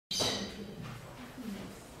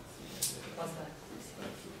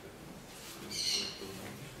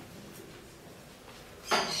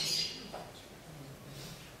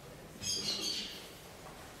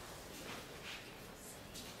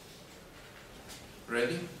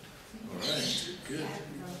Ready? All right, good.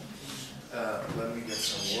 Let me get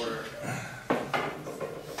some water.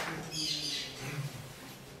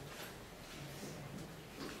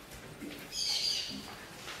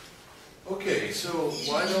 Okay, so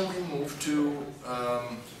why don't we move to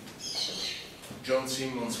John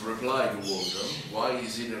Simmons' reply to Waldron. Why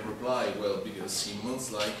is it a reply? Well, because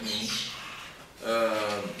Simmons, like me,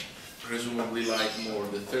 presumably like more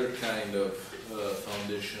the third kind of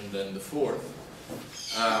foundation than the fourth.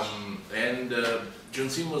 John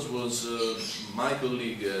Simmons was my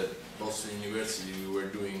colleague at Boston University. We were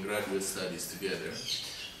doing graduate studies together.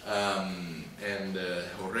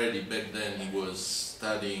 Already back then he was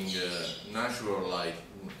studying natural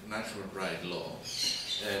right law.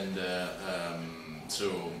 And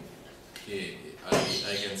so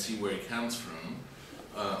I can see where it comes from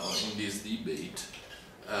in this debate.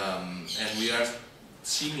 And we are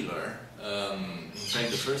similar. In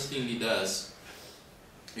fact, the first thing he does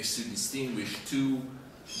is to distinguish two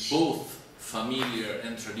both familiar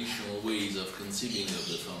and traditional ways of conceiving of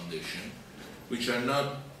the foundation, which are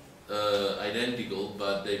not identical,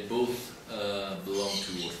 but they both belong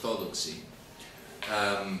to orthodoxy.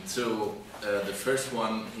 The first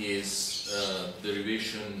one is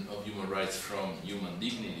derivation of human rights from human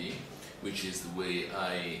dignity, which is the way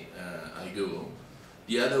I go.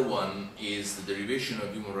 The other one is the derivation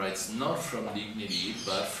of human rights not from dignity,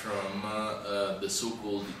 but from the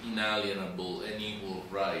so-called inalienable and equal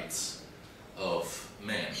rights of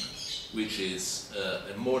man, which is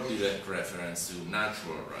a more direct reference to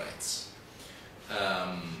natural rights.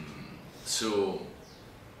 So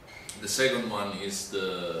the second one is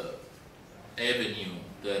the avenue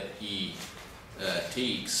that he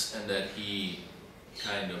takes and that he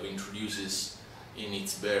kind of introduces in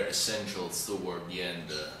its bare essentials toward the end,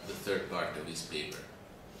 the third part of his paper.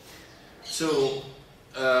 So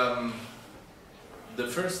the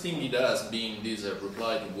first thing he does, being this a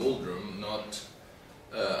reply to Waldron, not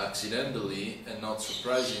accidentally and not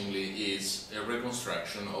surprisingly, is a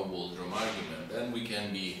reconstruction of Waldron's argument. And we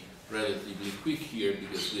can be relatively quick here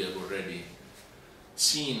because we have already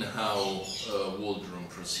seen how Waldron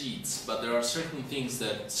proceeds. But there are certain things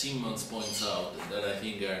that Simmons points out that I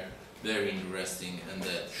think are very interesting and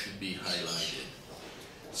that should be highlighted.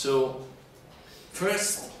 So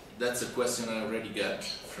first, that's a question I already got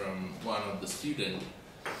from one of the students.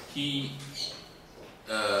 He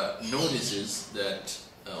notices that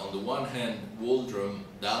on the one hand, Waldron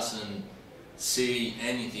doesn't say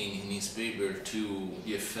anything in his paper to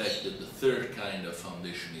the effect that the third kind of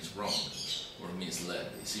foundation is wrong or misled.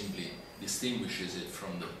 He simply distinguishes it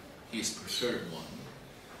from his preferred one.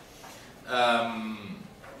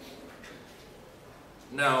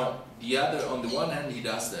 Now, on the one hand he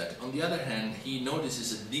does that. On the other hand, he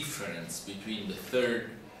notices a difference between the third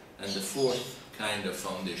and the fourth kind of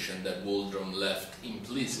foundation that Waldron left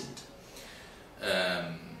implicit.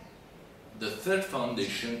 The third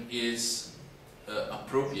foundation is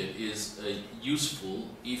appropriate, is useful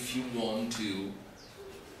if you want to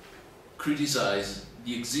criticize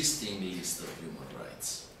the existing list of human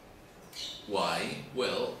rights. Why?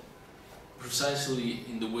 Well, precisely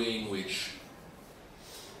in the way in which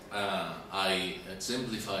I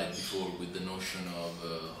exemplified before with the notion of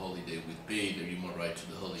holiday with pay, the human right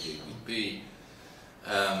to the holiday with pay.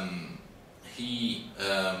 He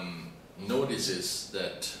notices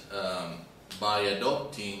that by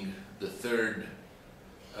adopting the third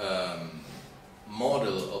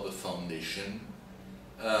model of a foundation,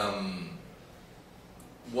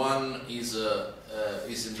 one is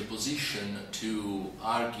in the position to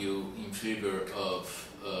argue in favor of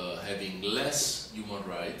having less human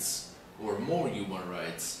rights or more human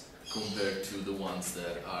rights compared to the ones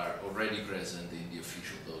that are already present in the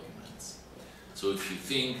official documents. So if you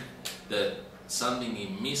think that something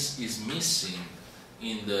is missing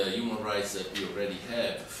in the human rights that we already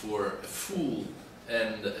have for a full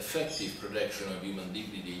and effective protection of human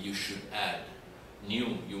dignity, you should add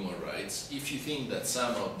new human rights. If you think that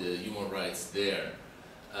some of the human rights there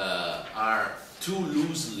are too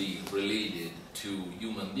loosely related to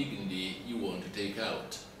human dignity, you want to take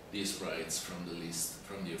out these rights from the list,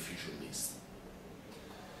 from the official list.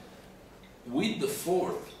 With the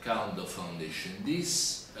fourth kind of foundation,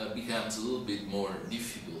 this becomes a little bit more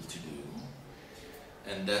difficult to do,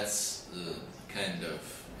 and that's the kind of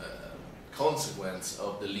consequence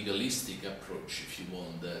of the legalistic approach, if you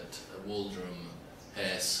want, that Waldron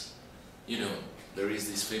has. You know, there is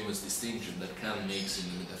this famous distinction that Kant makes in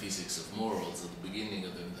the Metaphysics of Morals, at the beginning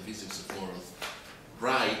of the Metaphysics of Morals.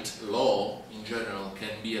 Right, law, in general,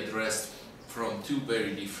 can be addressed from two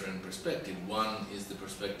very different perspectives. One is the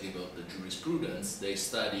perspective of the jurisprudence. They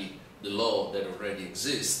study the law that already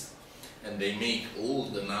exists, and they make all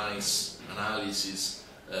the nice analysis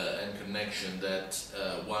and connection that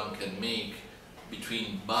one can make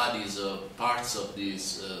between bodies of parts of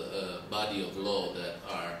this body of law that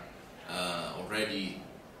are already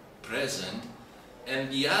present,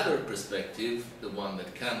 and the other perspective, the one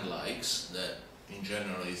that Kant likes, that in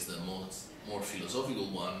general is the more philosophical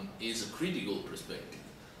one, is a critical perspective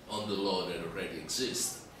on the law that already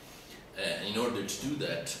exists. In order to do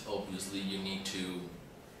that, obviously you need to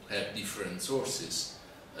have different sources.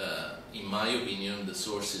 In my opinion, the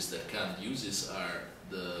sources that Kant uses are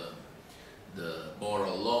the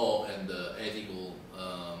moral law and the ethical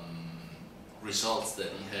results that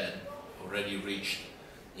he had already reached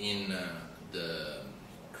in the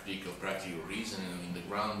critique of practical reasoning, in the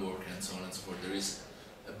groundwork, and so on and so forth. There is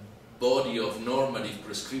a body of normative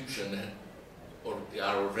prescription that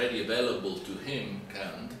are already available to him,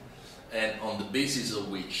 Kant, and on the basis of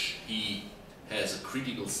which he has a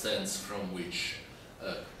critical stance from which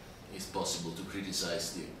it's possible to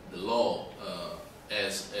criticize the law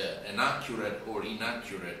as an accurate or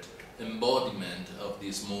inaccurate embodiment of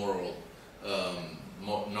this moral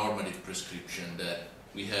normative prescription that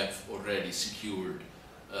we have already secured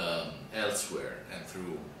elsewhere and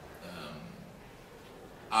through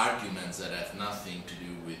arguments that have nothing to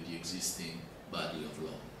do with the existing body of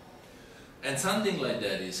law. And something like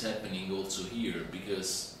that is happening also here,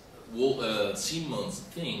 because Simmons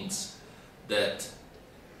thinks that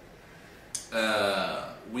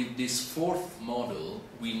with this fourth model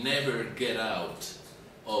we never get out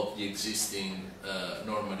of the existing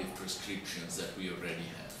normative prescriptions that we already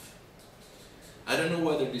have. I don't know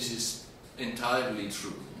whether this is entirely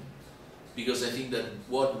true, because I think that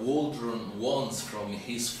what Waldron wants from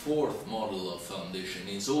his fourth model of foundation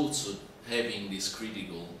is also having this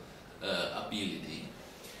critical ability.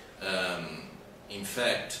 In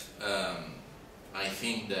fact, I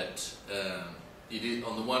think that it is,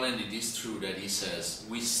 on the one hand, it is true that he says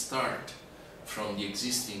we start from the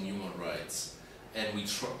existing human rights and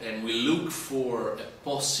we look for a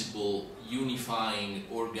possible unifying,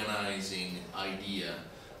 organizing idea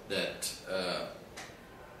that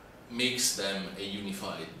makes them a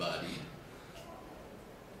unified body.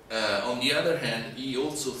 On the other hand, he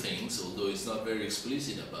also thinks, although he's not very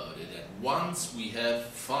explicit about it, that once we have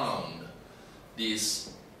found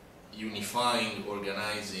this unifying,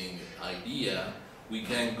 organizing idea, we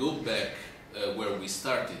can go back where we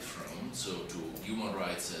started from, so to human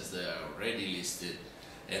rights as they are already listed,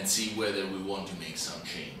 and see whether we want to make some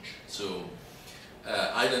change. So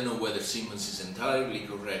I don't know whether Simmons is entirely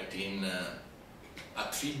correct in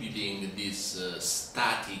attributing this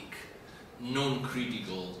static,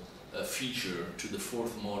 non-critical feature to the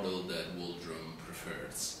fourth model that Waldron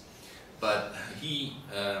prefers. But he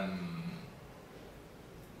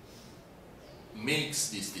makes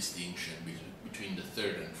this distinction between the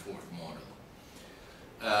third and fourth model.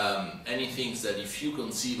 And he thinks that if you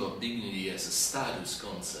conceive of dignity as a status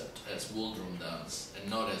concept, as Waldron does, and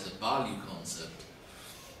not as a value concept,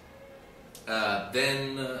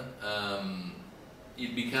 then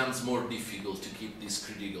it becomes more difficult to keep this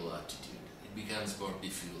critical attitude. It becomes more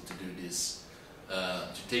difficult to do this,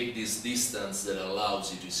 to take this distance that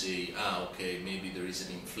allows you to say, okay, maybe there is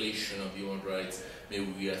an inflation of human rights,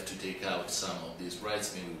 maybe we have to take out some of these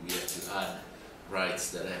rights, maybe we have to add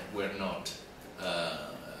rights that were not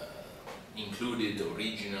included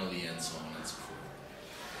originally, and so on and so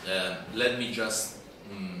forth. Let me just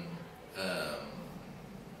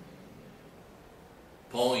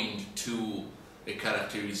point to a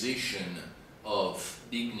characterization of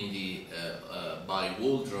dignity by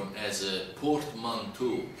Waldron as a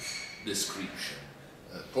portmanteau description.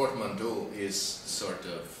 Portmanteau is sort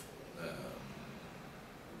of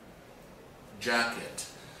jacket,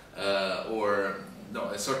 or no,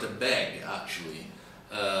 a sort of bag actually.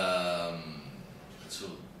 So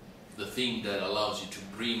the thing that allows you to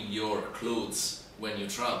bring your clothes when you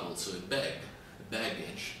travel, so a bag,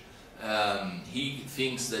 baggage. He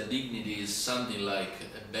thinks that dignity is something like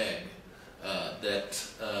a bag that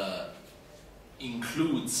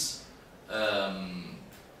includes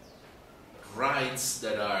rights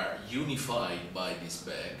that are unified by this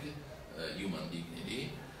bag, human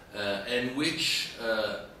dignity, and which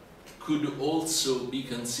could also be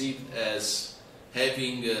conceived as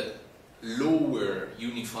having a lower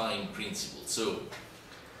unifying principle. So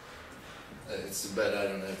it's too bad I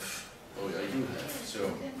don't have. Oh, I do have.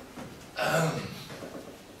 So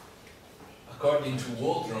according to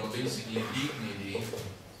Waldron, basically dignity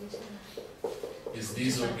is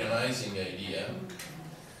this organizing idea,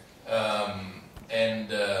 and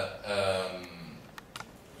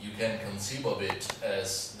you can conceive of it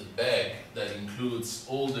as the bag that includes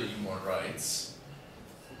all the human rights.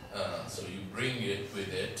 So you bring it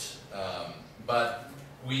with it, but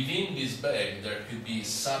within this bag there could be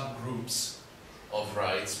subgroups of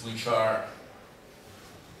rights which are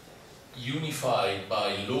unified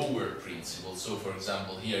by lower principles. So for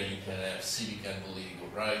example, here you can have civic and political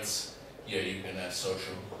rights, here you can have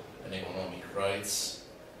social and economic rights.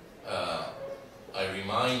 I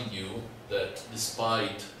remind you that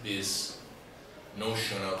despite this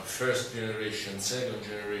notion of first generation, second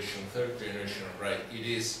generation, third generation of right, it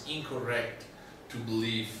is incorrect to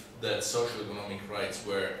believe that social economic rights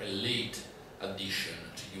were a late addition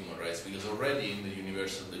to human rights, because already in the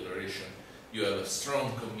Universal Declaration you have a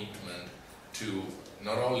strong commitment to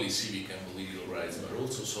not only civic and political rights but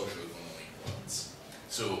also social economic ones.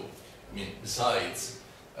 So, I mean, besides,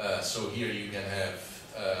 so here you can have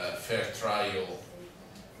fair trial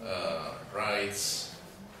rights,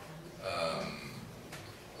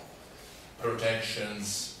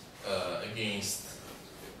 protections against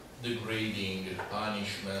degrading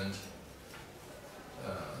punishment.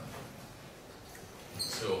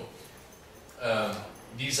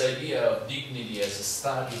 This idea of dignity as a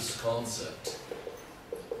status concept,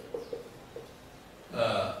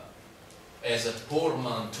 as a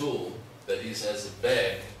portmanteau, that is, as a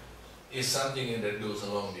bag, is something that goes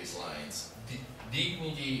along these lines.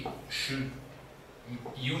 Dignity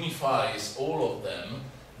unifies all of them,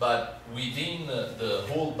 but within the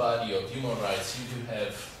whole body of human rights you do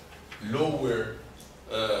have lower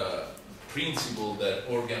principles that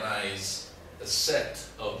organize a set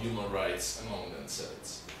of human rights among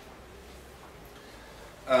themselves.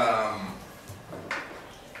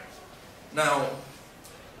 Now,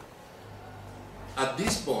 at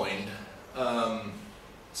this point,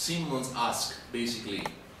 Simmons asks basically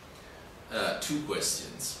two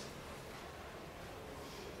questions.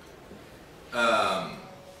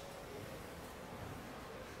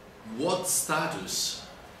 What status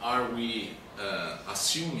are we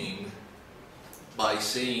assuming by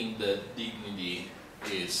saying that dignity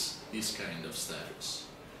is this kind of status?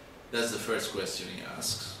 That's the first question he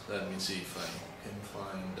asks. Let me see if I can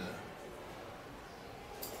find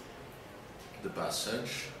the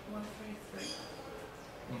passage. 143.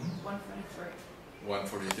 Mm-hmm. 143.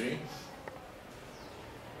 143.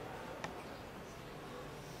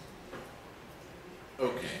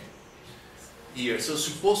 Okay. Here, so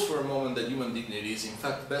suppose for a moment that human dignity is in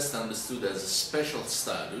fact best understood as a special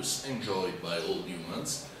status enjoyed by all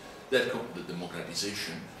humans, that the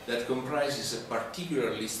democratization, that comprises a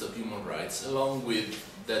particular list of human rights along with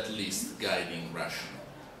that list guiding rationale.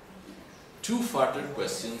 Two further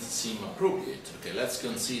questions seem appropriate. Okay, let's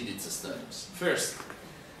concede it's a status. First,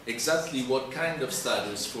 exactly what kind of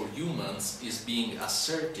status for humans is being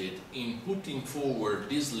asserted in putting forward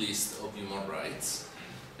this list of human rights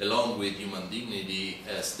along with human dignity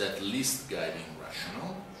as that list guiding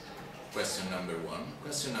rationale? Question number one.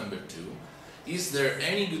 Question number two, is there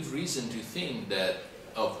any good reason to think that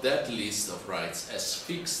of that list of rights as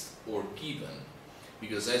fixed or given?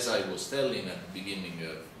 Because as I was telling at the beginning,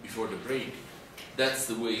 before the break, that's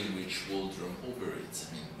the way in which Waldron operates.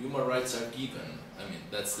 I mean, human rights are given. I mean,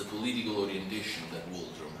 that's the political orientation that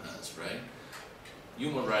Waldron has, right?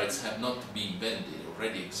 Human rights have not to be invented,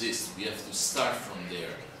 already exist. We have to start from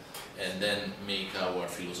there and then make our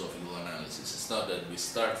philosophical analysis. It's not that we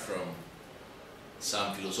start from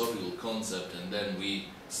some philosophical concept and then we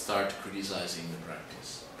start criticizing the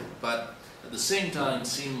practice. But at the same time,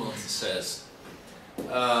 Simmons says,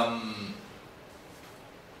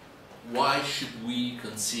 why should we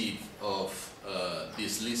conceive of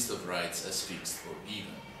this list of rights as fixed or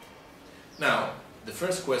given? Now, the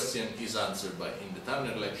first question is answered by, in the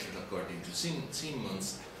Tanner lecture, according to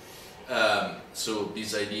Simmons, so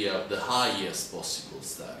this idea of the highest possible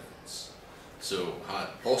status. So,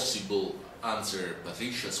 possible answer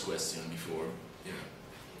Patricia's question before,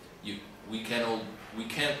 we can't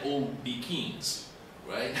all be kings,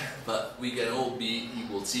 right? But we can all be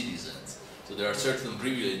equal citizens. So there are certain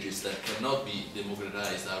privileges that cannot be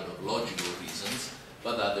democratized out of logical reasons,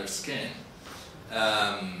 but others can.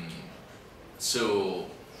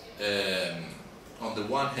 On the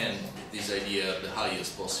one hand, this idea of the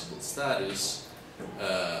highest possible status,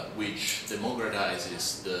 which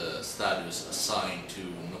democratizes the status assigned to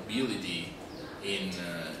nobility in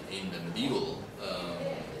the medieval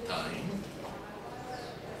time.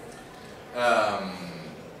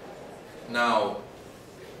 Now,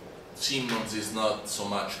 Simmons is not so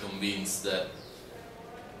much convinced that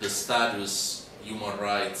the status human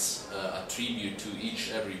rights attribute to each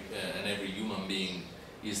and every human being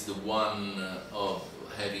is the one of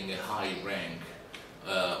having a high rank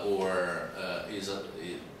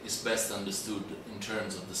is best understood in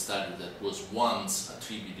terms of the status that was once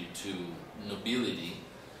attributed to nobility,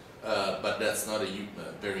 but that's not a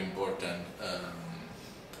very important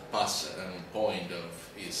point of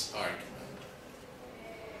his argument.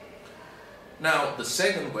 Now, the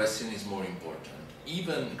second question is more important.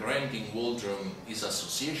 Even granting Waldron his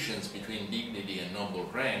associations between dignity and noble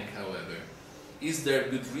rank, however, is there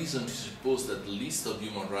good reason to suppose that the list of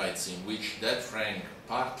human rights in which that rank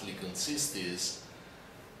partly consists is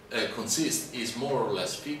more or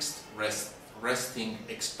less fixed, resting,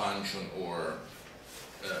 expansion, or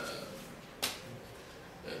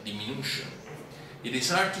diminution? It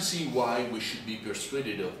is hard to see why we should be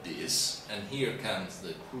persuaded of this, and here comes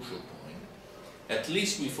the crucial point. At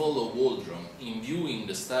least we follow Waldron in viewing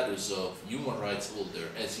the status of human rights holder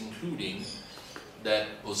as including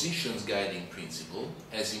that position's guiding principle,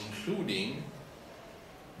 as including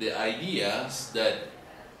the ideas that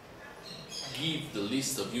give the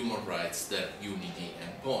list of human rights that unity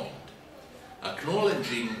and point.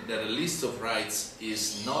 Acknowledging that a list of rights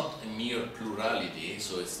is not a mere plurality,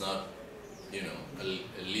 so it's not, you know,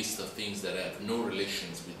 a list of things that have no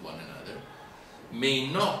relations with one another, may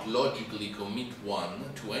not logically commit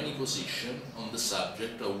one to any position on the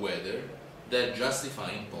subject of whether that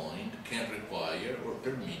justifying point can require or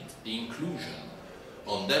permit the inclusion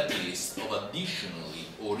on that list of additionally,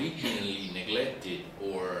 originally neglected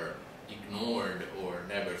or ignored or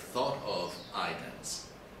never thought of items.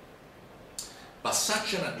 But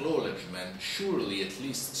such an acknowledgement surely at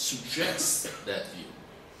least suggests that view.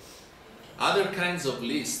 Other kinds of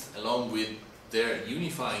lists, along with their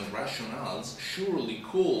unifying rationales, surely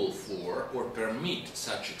call for or permit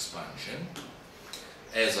such expansion,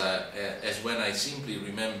 as when I simply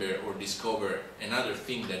remember or discover another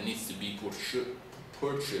thing that needs to be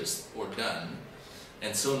purchased or done,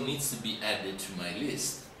 and so needs to be added to my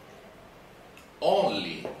list.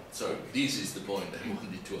 Only, sorry, this is the point I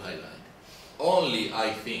wanted to highlight, only,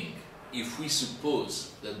 I think, if we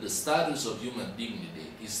suppose that the status of human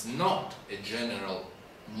dignity is not a general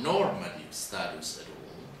normative status at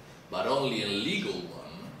all, but only a legal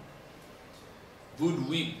one, would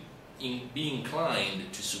we be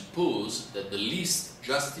inclined to suppose that the list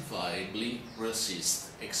justifiably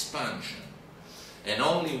resists expansion, and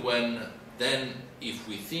only when then if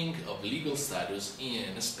we think of legal status in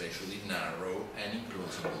an especially narrow and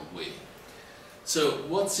implausible way. So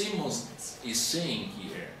what Simmons is saying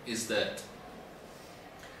here is that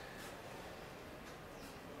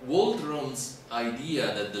Waldron's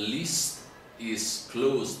idea that the list is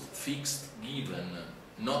closed, fixed, given,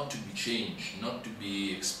 not to be changed, not to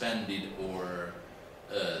be expanded or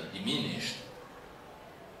diminished,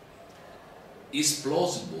 is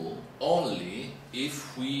plausible only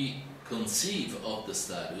if we conceive of the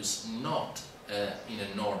status not in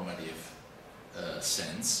a normative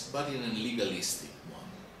sense, but in a legalistic one.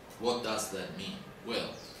 What does that mean? Well,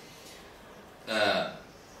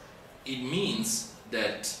 it means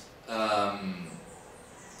that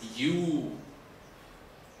you,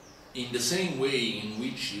 in the same way in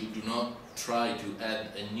which you do not try to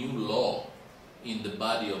add a new law in the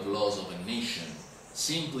body of laws of a nation,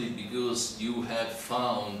 simply because you have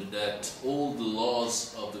found that all the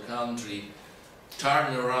laws of the country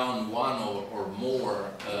turn around one or more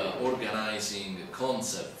organizing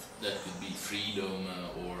concept that could be freedom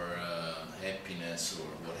or happiness or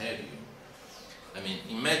what have you. I mean,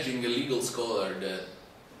 imagine a legal scholar that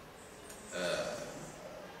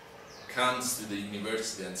comes to the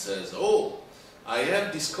university and says, "Oh, I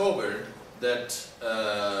have discovered that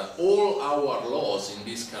all our laws in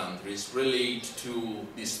these countries relate to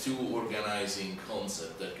these two organizing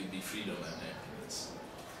concepts that could be freedom and happiness."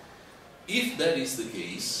 If that is the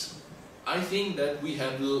case, I think that we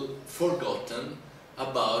have forgotten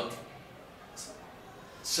about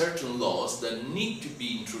certain laws that need to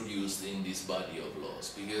be introduced in this body of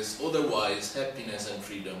laws, because otherwise happiness and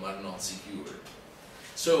freedom are not secured.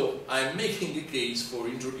 So I'm making the case for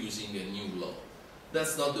introducing a new law.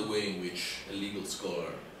 That's not the way in which a legal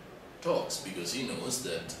scholar talks, because he knows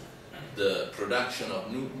that the production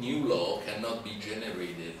of new law cannot be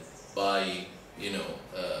generated by, you know,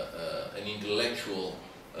 an intellectual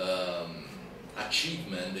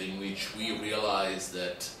achievement in which we realize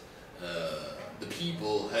that the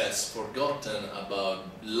people has forgotten about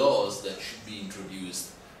laws that should be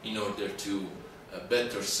introduced in order to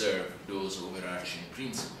better serve those overarching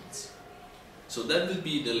principles. So that would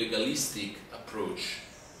be the legalistic approach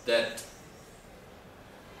that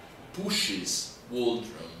pushes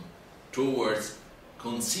Waldron towards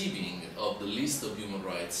conceiving of the list of human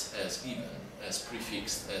rights as given, as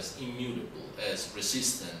prefixed, as immutable, as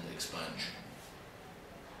resistant expansion.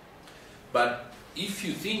 But if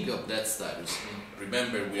you think of that status,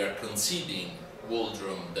 remember we are conceding,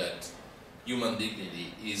 Waldron, that human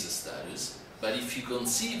dignity is a status, but if you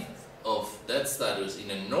conceive of that status in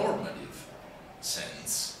a normative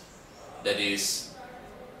sense, that is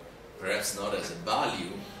perhaps not as a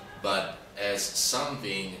value, but as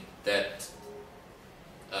something that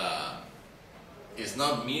is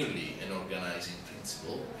not merely an organizing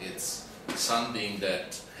principle, it's something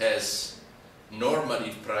that has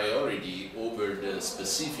normative priority over the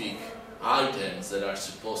specific items that are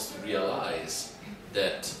supposed to realize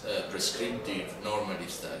that prescriptive normative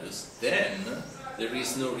status, then there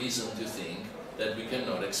is no reason to think that we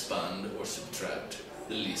cannot expand or subtract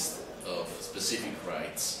the list of specific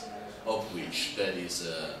rights of which that is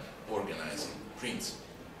an organizing principle.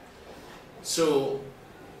 So,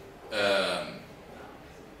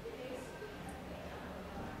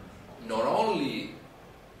 not only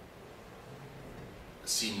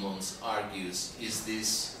Simmons argues, is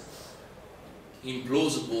this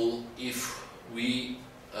implausible if we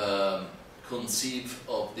conceive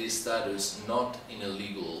of this status not in a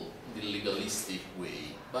legalistic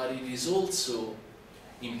way, but it is also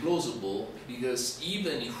implausible because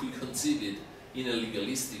even if we conceive it in a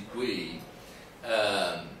legalistic way,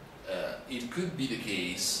 it could be the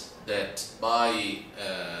case that by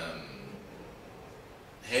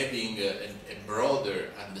having a broader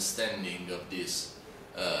understanding of this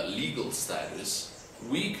legal status,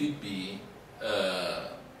 we could be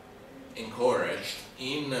encouraged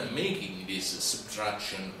in making this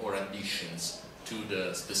subtraction or additions to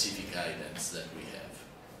the specific items that we have.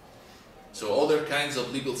 So other kinds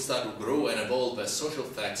of legal status grow and evolve as social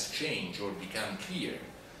facts change or become clear,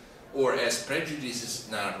 or as prejudices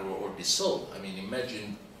narrow or dissolve. I mean,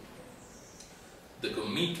 imagine the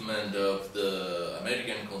commitment of the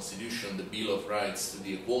American Constitution, the Bill of Rights, to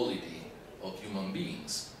the equality of human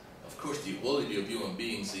beings. Of course, the equality of human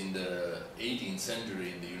beings in the 18th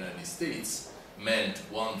century in the United States meant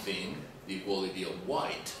one thing, the equality of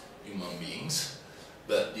white human beings,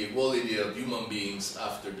 but the equality of human beings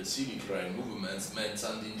after the civil rights movements meant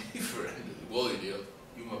something different, the equality of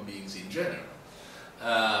human beings in general.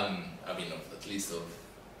 I mean, at least of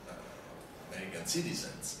American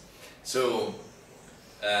citizens. So,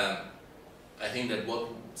 I think that what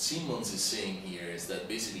Simmons is saying here is that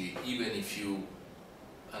basically, even if you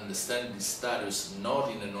understand this status not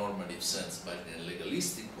in a normative sense but in a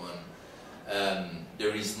legalistic one,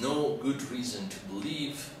 there is no good reason to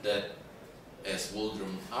believe that, as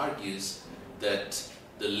Waldron argues, that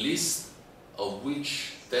the list of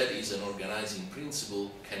which that is an organizing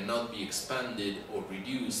principle cannot be expanded or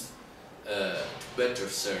reduced to better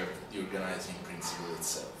serve the organizing principle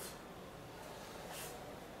itself.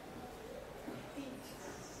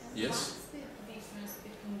 Yes? What's the difference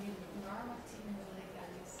between the normative and the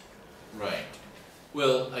legalist? Right.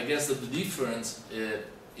 Well, I guess that the difference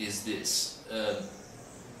is this.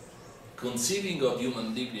 Conceiving of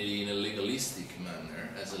human dignity in a legalistic manner,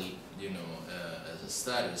 as a as a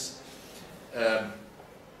status,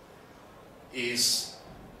 is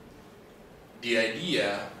the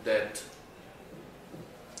idea that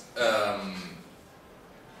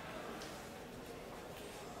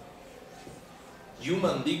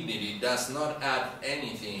human dignity does not add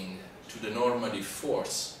anything to the normative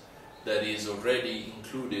force that is already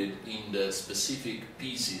included in the specific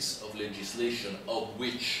pieces of legislation of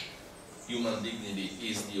which human dignity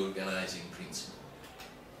is the organizing principle.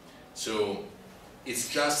 So it's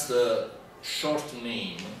just a short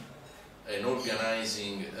name, an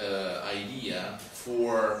organizing idea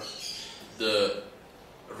for the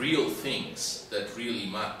real things that really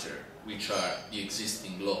matter, which are the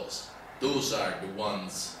existing laws. Those are the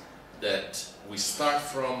ones that we start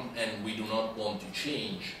from and we do not want to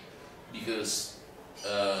change because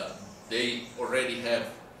they already have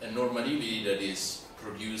a normativity that is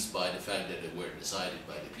produced by the fact that they were decided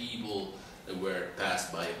by the people, they were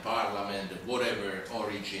passed by a parliament, of whatever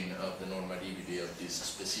origin of the normativity of these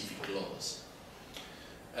specific laws.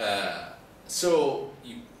 So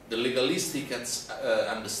the legalistic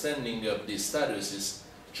understanding of this status is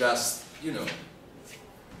just,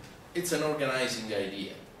 it's an organizing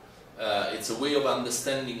idea. It's a way of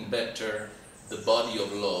understanding better the body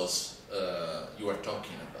of laws you are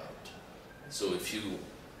talking about. So if you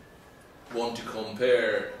want to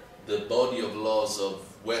compare the body of laws of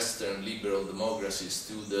Western liberal democracies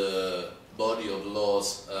to the body of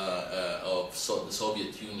laws of the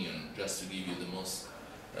Soviet Union, just to give you the most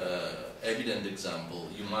evident example,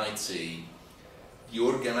 you might say the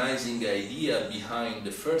organizing idea behind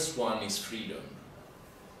the first one is freedom.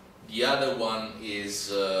 The other one is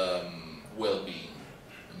well-being.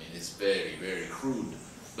 I mean, it's very, very crude,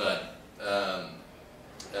 but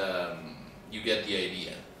you get the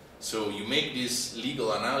idea. So you make this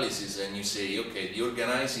legal analysis and you say, okay, the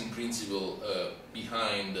organizing principle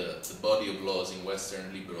behind the body of laws in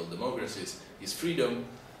Western liberal democracies is freedom.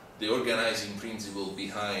 The organizing principle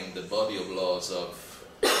behind the body of laws of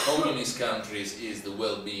communist countries is the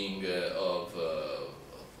well-being of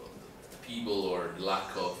the people, or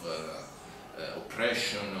lack of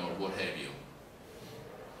oppression, or what have you.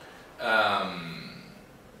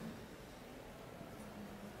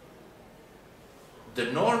 The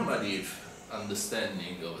normative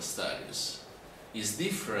understanding of a status is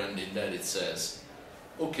different in that it says,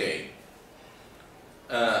 okay,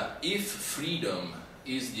 if freedom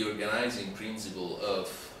is the organizing principle of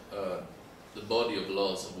the body of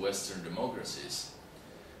laws of Western democracies,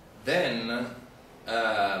 then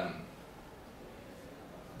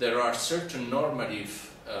there are certain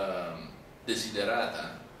normative desiderata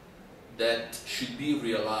that should be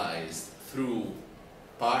realized through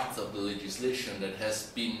part of the legislation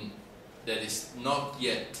that is not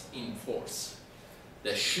yet in force,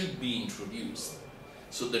 that should be introduced.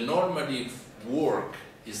 So the normative work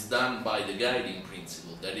is done by the guiding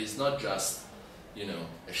principle. That is not just, you know,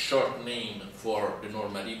 a short name for the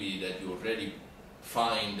normativity that you already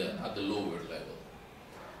find at the lower level.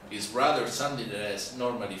 It's rather something that has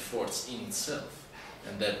normative force in itself,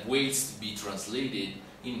 and that waits to be translated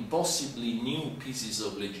in possibly new pieces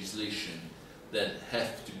of legislation that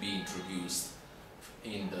have to be introduced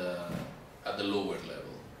at the lower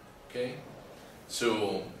level. Okay,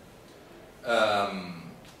 so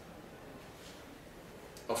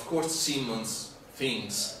of course Simmons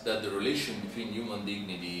thinks that the relation between human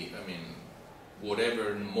dignity, I mean,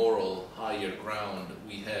 whatever moral higher ground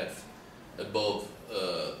we have above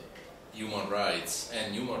human rights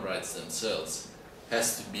and human rights themselves,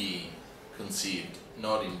 has to be conceived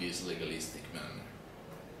not in this legalistic manner.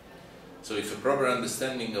 So if a proper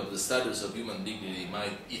understanding of the status of human dignity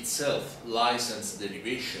might itself license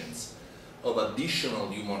derivations of additional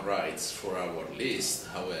human rights for our list,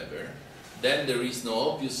 however, then there is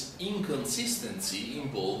no obvious inconsistency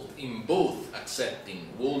involved in both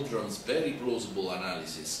accepting Waldron's very plausible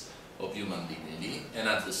analysis of human dignity and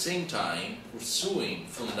at the same time pursuing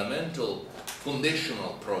foundational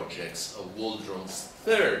projects of Waldron's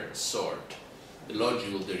third sort, the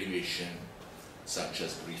logical derivation, such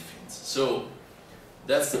as Griffin's. So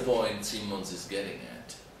that's the point Simmons is getting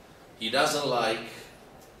at. He doesn't like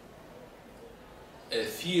a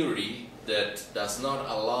theory that does not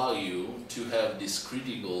allow you to have this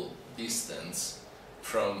critical distance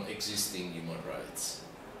from existing human rights.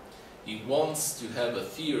 He wants to have a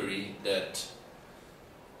theory that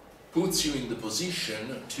puts you in the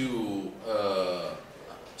position to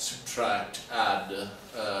subtract, add,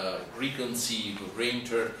 reconceive,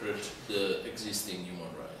 reinterpret the existing human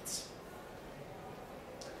rights.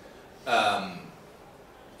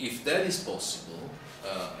 If that is possible,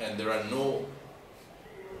 and there are no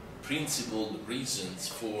principled reasons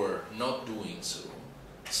for not doing so,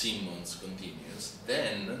 Simmons continues,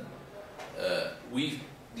 then we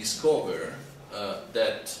discover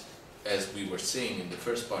that, as we were saying in the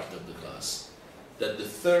first part of the class, that the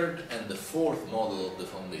third and the fourth model of the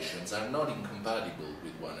foundations are not incompatible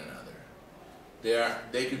with one another.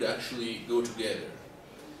 They could actually go together.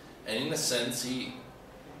 And in a sense, he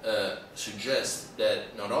suggests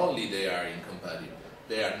that not only they are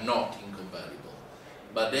not incompatible,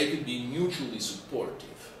 but they could be mutually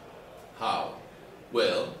supportive. How?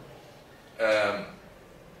 Well,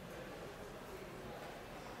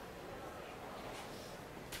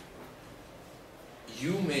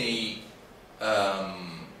 you may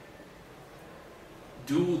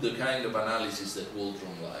do the kind of analysis that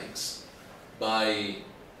Waldron likes by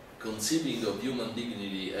conceiving of human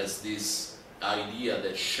dignity as this idea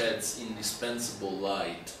that sheds indispensable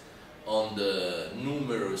light on the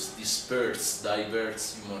numerous, dispersed,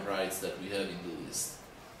 diverse human rights that we have in the list.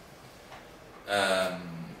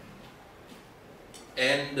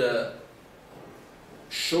 And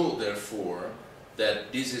show, therefore,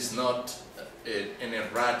 that this is not an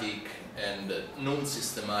erratic and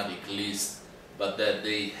non-systematic list, but that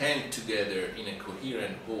they hang together in a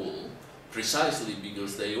coherent whole, precisely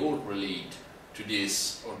because they all relate to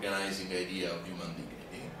this organizing idea of human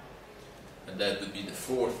dignity. And that would be the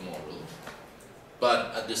fourth model.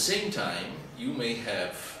 But at the same time, you may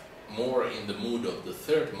have, more in the mood of the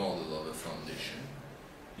third model of a foundation,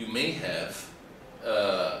 you may have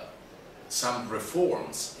some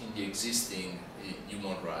reforms in the existing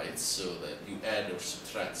human rights, so that you add or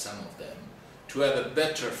subtract some of them, to have a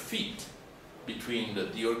better fit between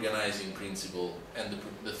the organizing principle and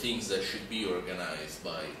the things that should be organized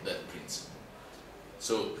by that principle.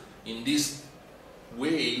 So In this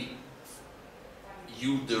way,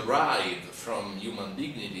 you derive from human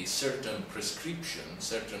dignity certain prescriptions,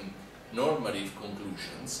 certain normative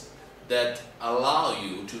conclusions that allow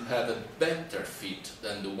you to have a better fit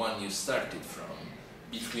than the one you started from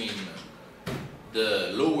between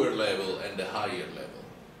the lower level and the higher level.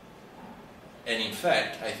 And in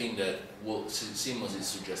fact, I think that what Simons is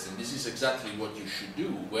suggesting, this is exactly what you should do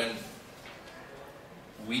when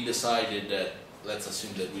we decided that, let's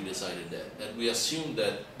assume that we decided that we assumed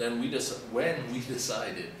that, when we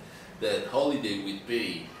decided that holiday with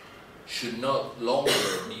pay should not longer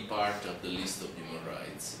be part of the list of human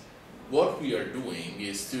rights, what we are doing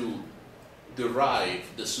is to derive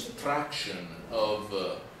the subtraction of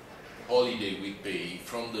holiday with pay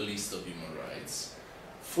from the list of human rights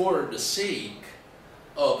for the sake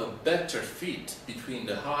of a better fit between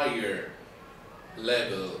the higher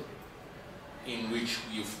level in which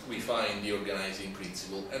we find the organizing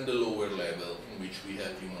principle and the lower level in which we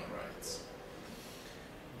have human rights.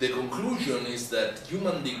 The conclusion is that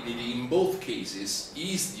human dignity in both cases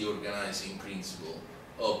is the organizing principle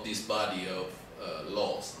of this body of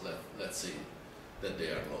laws, let's say that they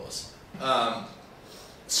are laws.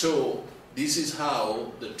 So this is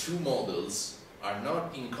how the two models are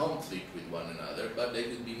not in conflict with one another, but they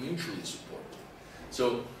could be mutually supportive.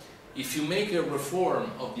 So if you make a reform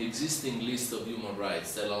of the existing list of human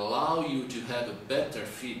rights that allow you to have a better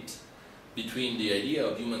fit between the idea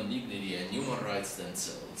of human dignity and human rights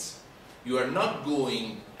themselves, you are not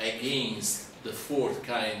going against the fourth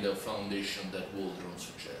kind of foundation that Waldron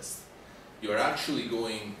suggests. You are actually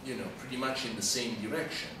going, pretty much in the same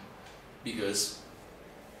direction, because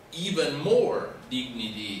even more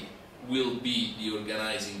dignity will be the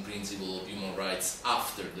organizing principle of human rights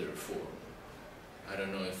after the reform. I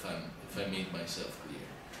don't know if I made myself clear.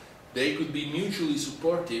 They could be mutually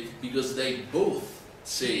supportive because they both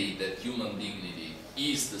say that human dignity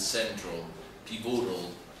is the central,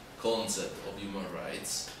 pivotal concept of human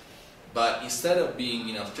rights, but instead of being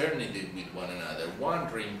in alternative with one another,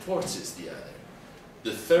 one reinforces the other.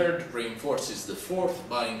 The third reinforces the fourth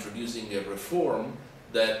by introducing a reform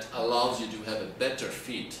that allows you to have a better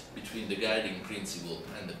fit between the guiding principle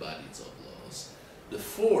and the bodies of laws. The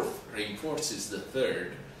fourth reinforces the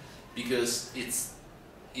third because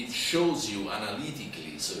it shows you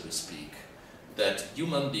analytically, so to speak, that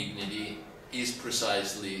human dignity is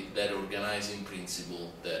precisely that organizing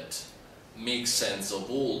principle that makes sense of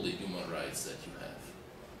all the human rights that you have.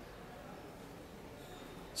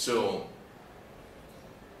 So,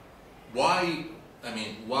 why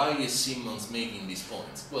is Simons making these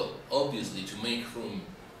points? Well, obviously to make room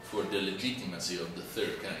for the legitimacy of the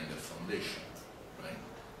third kind of foundation, right?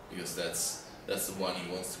 Because that's the one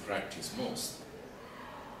he wants to practice most.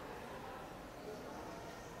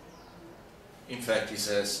 In fact, he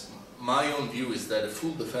says, my own view is that a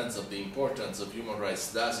full defense of the importance of human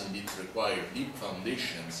rights does indeed require deep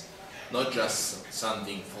foundations, not just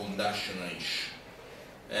something foundation-ish.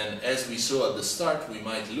 And as we saw at the start, we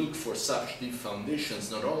might look for such deep foundations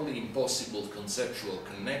not only in possible conceptual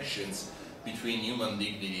connections between human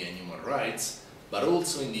dignity and human rights, but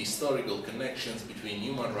also in the historical connections between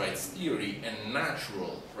human rights theory and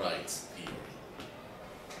natural rights theory.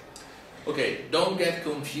 Okay, don't get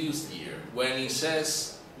confused here. When he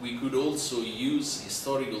says we could also use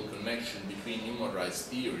historical connection between human rights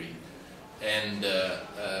theory and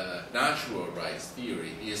natural rights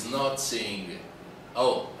theory, he is not saying,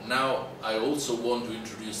 oh, now I also want to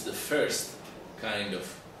introduce the first kind of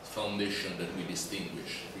foundation that we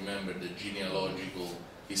distinguish. Remember the genealogical,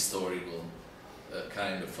 historical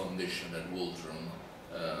kind of foundation that Waldron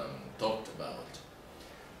talked about.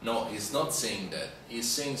 No, he's not saying that. He's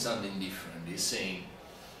saying something different. He's saying,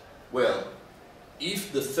 well,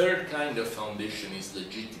 if the third kind of foundation is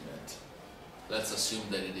legitimate, let's assume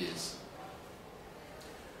that it is,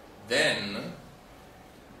 then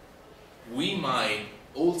we might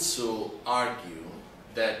also argue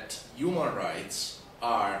that human rights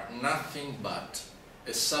are nothing but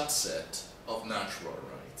a subset of natural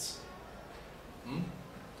rights.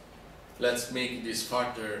 Let's make this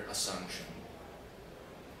further assumption.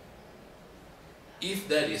 If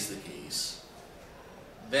that is the case,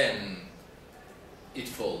 then it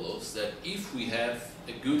follows that if we have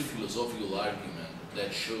a good philosophical argument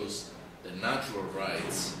that shows that natural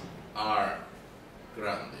rights are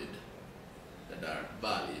grounded, that are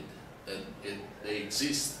valid, that they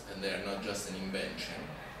exist and they are not just an invention,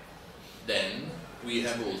 then we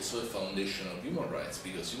have also a foundation of human rights,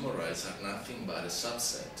 because human rights are nothing but a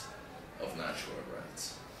subset of natural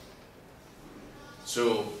rights.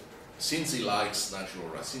 So, since he likes natural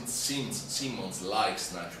rights, since Simons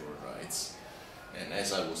likes natural rights, And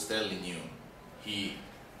as I was telling you, he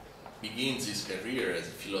begins his career as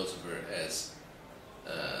a philosopher as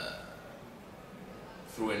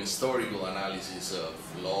through an historical analysis of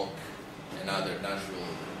Locke and other natural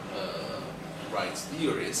rights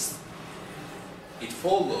theorists. It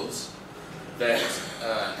follows that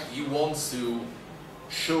he wants to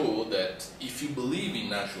show that if you believe in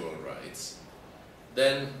natural rights,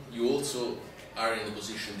 then you also are in a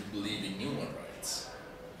position to believe in human rights.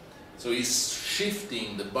 So he's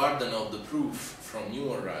shifting the burden of the proof from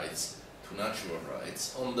human rights to natural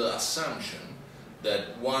rights on the assumption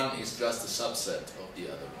that one is just a subset of the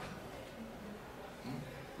other one.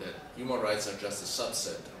 That human rights are just a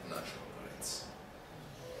subset of natural rights.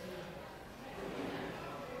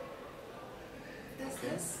 Does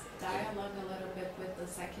this dialogue a little bit with the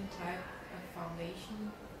second type of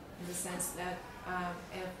foundation, in the sense that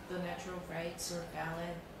if the natural rights are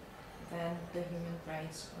valid, then the human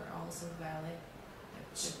rights are also valid?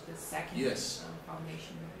 With the second Yes.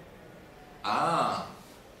 foundation.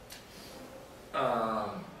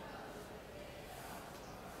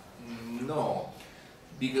 No,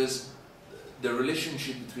 because the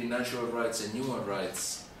relationship between natural rights and human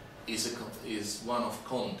rights is one of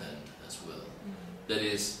content as well. Mm-hmm. That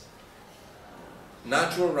is,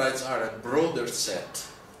 natural rights are a broader set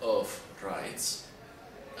of rights,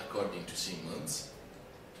 according to Simmons,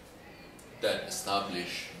 that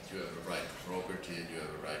establish that you have a right to property, that you have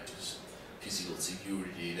a right to physical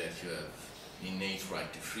security, that you have innate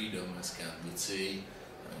right to freedom, as Kant would say,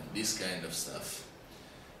 this kind of stuff.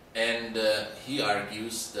 And he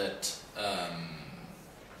argues that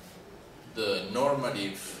the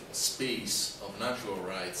normative space of natural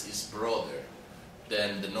rights is broader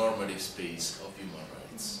than the normative space of human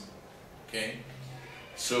rights. Okay?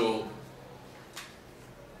 So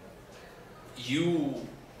you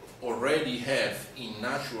already have in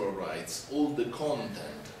natural rights all the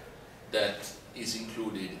content that is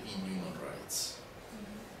included in human rights.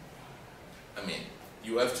 I mean,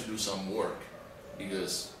 you have to do some work,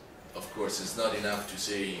 because of course it's not enough to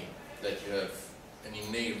say that you have an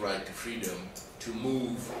innate right to freedom, to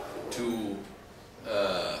move to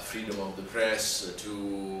freedom of the press,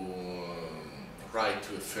 to right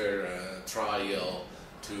to a fair trial,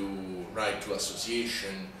 to right to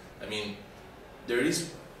association. I mean, there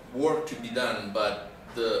is work to be done, but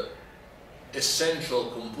the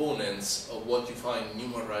essential components of what you find in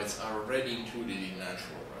human rights are already included in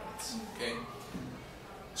natural rights. Okay?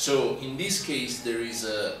 So in this case, there is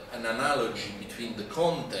an analogy between the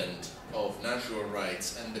content of natural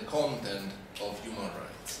rights and the content of human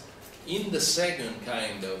rights. In the second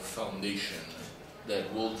kind of foundation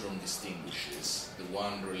that Waldron distinguishes, the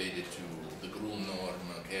one related to the Grundnorm,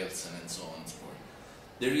 Kelsen, and so on and so forth,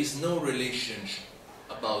 there is no relationship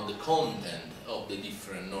about the content of the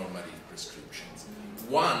different normative prescriptions.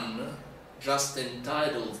 One just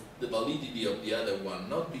entitles the validity of the other one,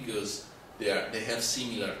 not because they have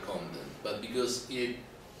similar content, but because it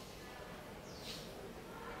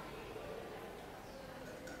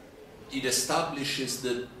establishes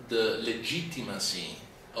the legitimacy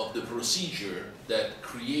of the procedure that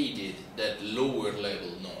created that lower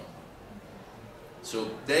level norm.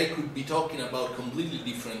 So they could be talking about completely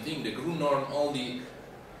different things. The Grundnorm only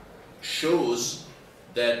shows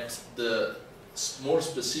that the more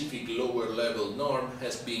specific lower level norm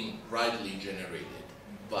has been rightly generated,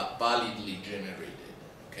 but validly generated.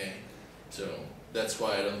 Okay, so that's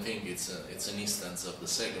why I don't think it's an instance of the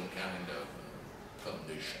second kind of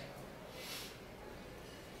foundation.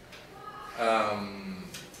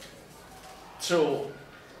 So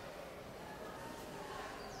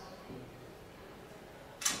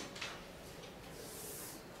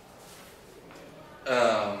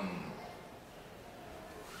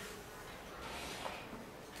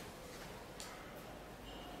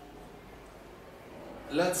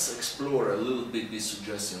let's explore a little bit these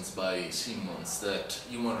suggestions by Simmons that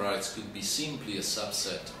human rights could be simply a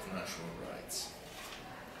subset of natural rights.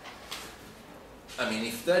 I mean,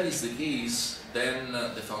 if that is the case, then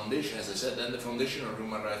the foundation, as I said, then the foundation of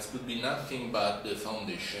human rights could be nothing but the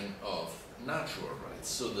foundation of natural rights.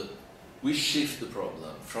 So that we shift the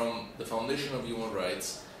problem from the foundation of human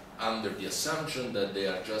rights under the assumption that they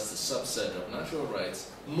are just a subset of natural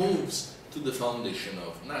rights, moves to the foundation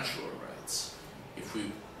of natural rights. If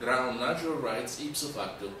we ground natural rights, ipso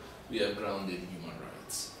facto, we have grounded human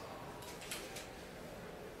rights.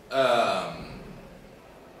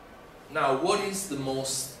 Now, what is the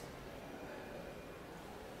most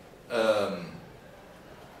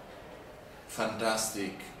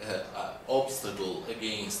fantastic obstacle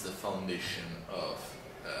against the foundation of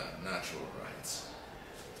natural rights?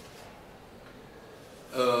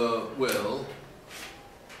 Well,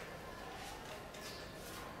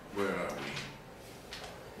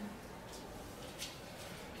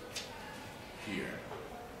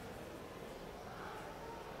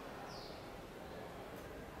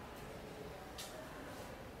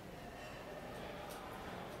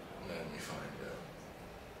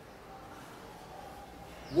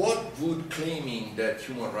 what would claiming that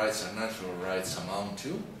human rights are natural rights amount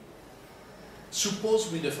to? Suppose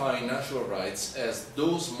we define natural rights as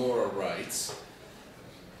those moral rights,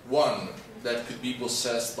 one, that could be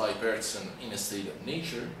possessed by a person in a state of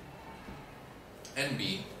nature, and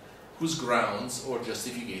B, whose grounds or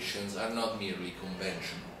justifications are not merely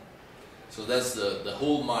conventional. So that's the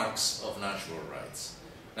hallmarks of natural rights.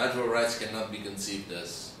 Natural rights cannot be conceived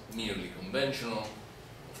as merely conventional,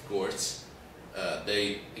 of course.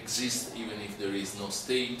 They exist even if there is no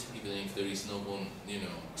state, even if there is no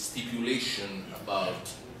stipulation about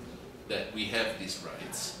that we have these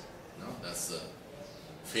rights. No? That's the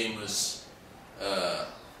famous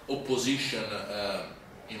opposition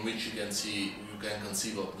in which you can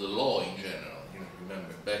conceive of the law in general.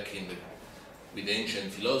 Remember, back with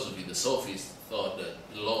ancient philosophy, the sophists thought that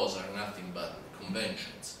laws are nothing but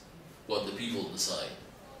conventions, what the people decide.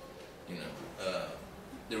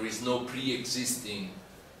 There is no pre-existing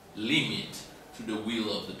limit to the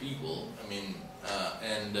will of the people.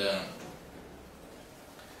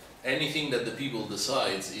 Anything that the people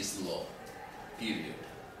decides is law, period.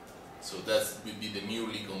 So that would be the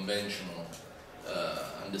merely conventional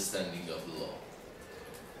understanding of the law.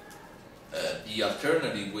 The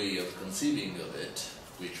alternative way of conceiving of it,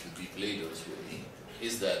 which would be Plato's way,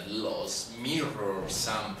 is that laws mirror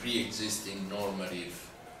some pre-existing normative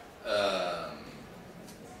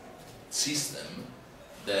system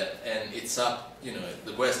and it's up,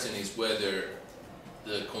 the question is whether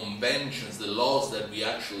the conventions, the laws that we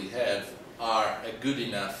actually have are a good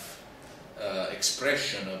enough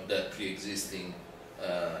expression of that pre-existing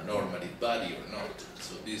normative body or not.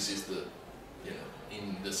 So this is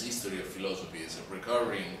in this history of philosophy is a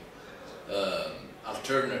recurring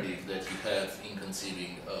alternative that you have in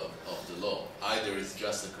conceiving of the law. Either it's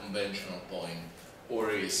just a conventional point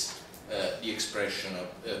or is the expression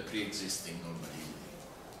of pre-existing normativity.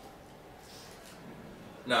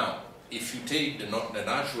 Now, if you take the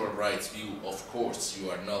natural rights view, of course you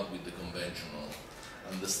are not with the conventional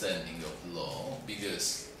understanding of the law,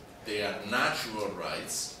 because they are natural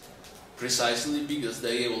rights precisely because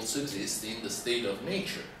they also exist in the state of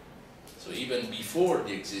nature. So even before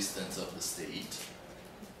the existence of the state,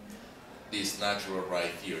 these natural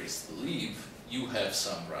right theorists believe you have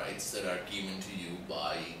some rights that are given to you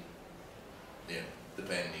by,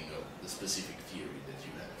 depending on the specific theory that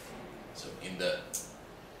you have. So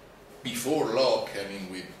before Locke,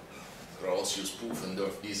 with Grotius,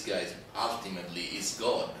 Pufendorf, these guys, ultimately it's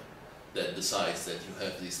God that decides that you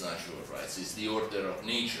have these natural rights. It's the order of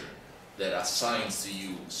nature that assigns to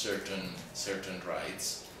you certain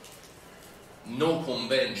rights. No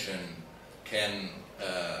convention can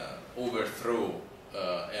overthrow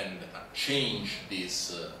and change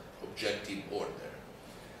this objective order.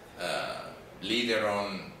 Later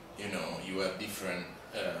on, you have different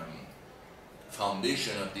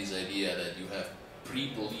foundation of this idea that you have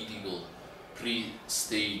pre-political,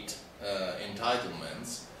 pre-state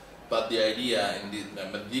entitlements, but the idea and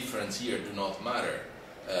the difference here do not matter.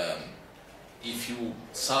 If you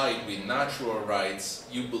side with natural rights,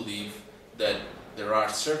 you believe that there are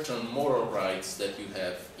certain moral rights that you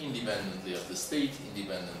have independently of the state,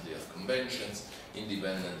 independently of conventions,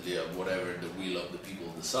 independently of whatever the will of the people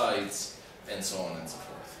decides, and so on and so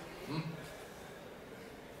forth.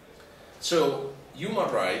 So,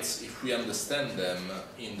 human rights, if we understand them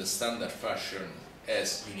in the standard fashion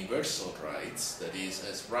as universal rights, that is,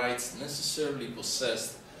 as rights necessarily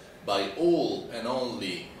possessed by all and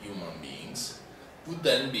only human beings, would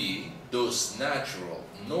then be those natural,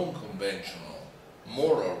 non-conventional,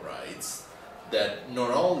 moral rights that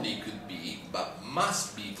not only could be, but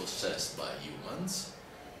must be possessed by humans,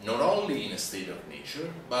 not only in a state of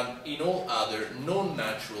nature, but in all other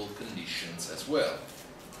non-natural conditions as well.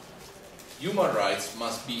 Human rights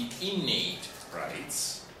must be innate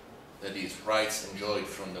rights, that is, rights enjoyed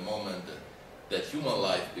from the moment that human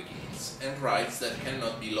life begins, and rights that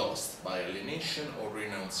cannot be lost by alienation or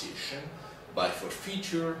renunciation, by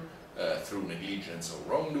forfeiture, through negligence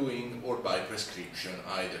or wrongdoing, or by prescription,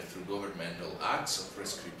 either through governmental acts of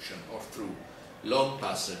prescription or through long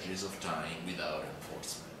passages of time without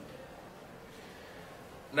enforcement.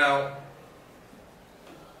 Now,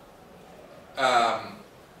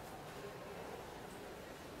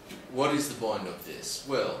 what is the point of this?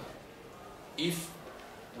 Well, if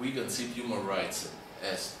we conceive human rights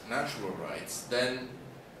as natural rights, then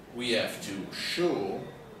we have to show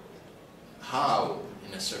how,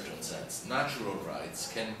 in a certain sense, natural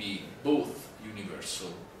rights can be both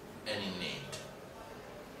universal and innate.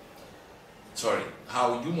 Sorry,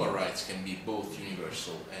 how human rights can be both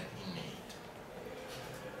universal and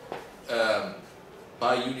innate.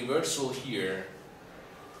 By universal here,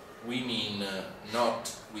 we mean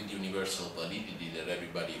not with universal validity that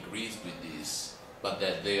everybody agrees with this, but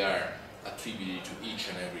that they are attributed to each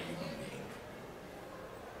and every human being.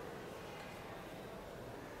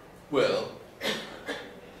 Well,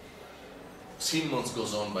 Simmons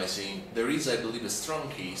goes on by saying, there is, I believe, a strong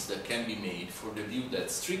case that can be made for the view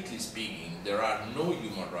that, strictly speaking, there are no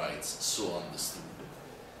human rights so understood,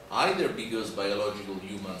 either because biological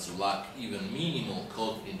humans who lack even minimal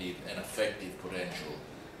cognitive and affective potential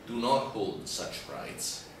do not hold such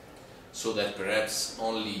rights, so that perhaps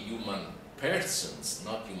only human persons,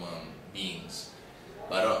 not human beings,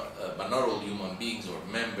 but not all human beings or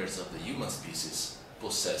members of the human species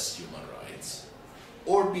possess human rights,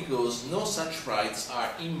 or because no such rights are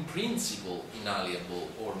in principle inalienable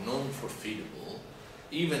or non-forfeitable,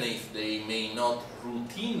 even if they may not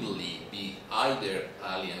routinely be either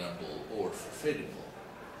alienable or forfeitable.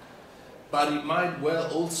 But it might well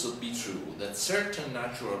also be true that certain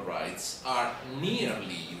natural rights are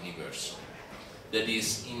nearly universal, that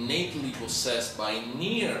is, innately possessed by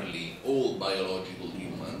nearly all biological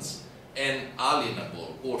humans, and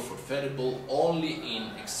alienable or forfeitable only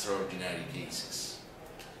in extraordinary cases.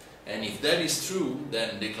 And if that is true,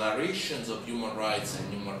 then declarations of human rights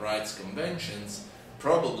and human rights conventions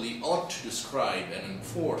probably ought to describe and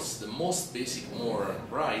enforce the most basic moral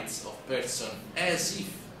rights of persons as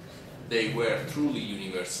if they were truly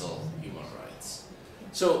universal human rights.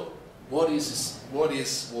 So, what is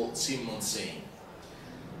Simmons saying?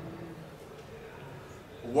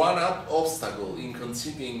 One obstacle in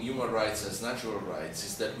conceiving human rights as natural rights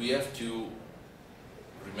is that we have to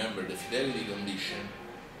remember the fidelity condition.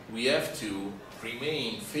 We have to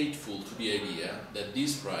remain faithful to the idea that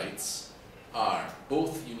these rights are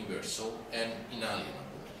both universal and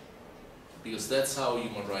inalienable, because that's how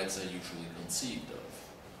human rights are usually conceived of.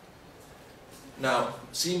 Now,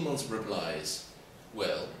 Simmons replies,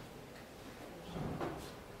 well,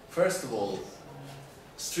 first of all,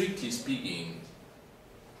 strictly speaking,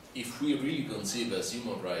 if we really conceive as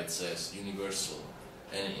human rights as universal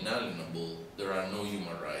and inalienable, there are no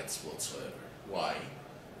human rights whatsoever. Why?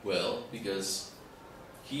 Well, because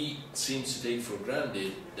he seems to take for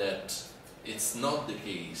granted that it's not the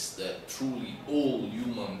case that truly all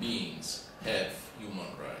human beings have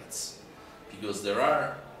human rights. Because there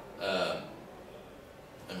are,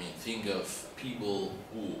 think of people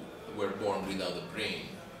who were born without a brain,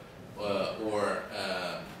 or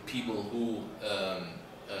people who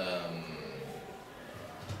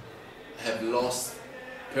have lost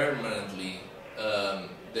permanently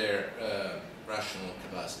their rational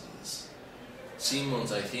capacities.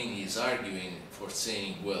 Simmons, I think, is arguing for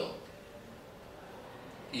saying, well,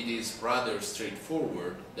 it is rather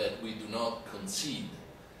straightforward that we do not concede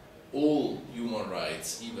all human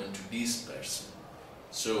rights even to this person.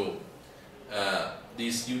 So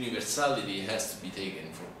this universality has to be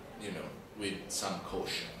taken from, with some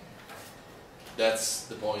caution. That's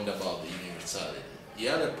the point about the universality. The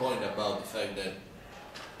other point about the fact that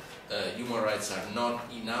human rights are not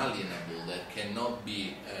inalienable, that cannot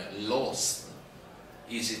be lost,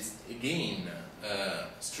 is it again,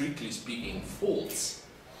 strictly speaking, false,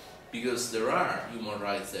 because there are human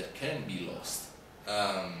rights that can be lost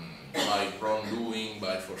by wrongdoing,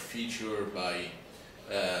 by forfeiture, by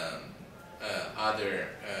other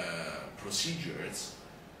procedures.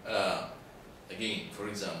 Again, for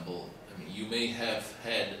example, you may have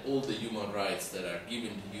had all the human rights that are given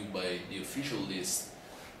to you by the official list,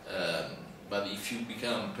 but if you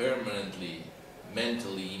become permanently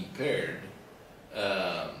mentally impaired,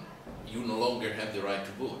 you no longer have the right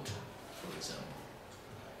to vote, for example.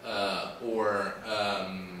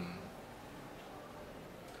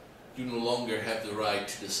 You no longer have the right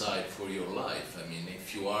to decide for your life.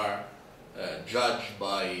 If you are judged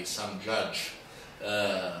by some judge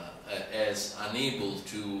as unable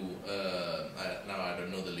to, now I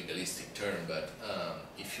don't know the legalistic term, but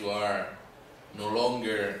if you are no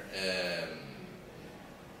longer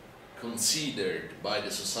considered by the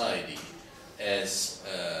society as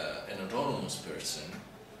an autonomous person,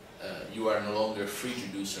 you are no longer free to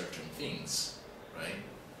do certain things, right?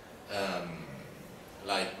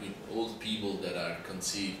 Like with old people that are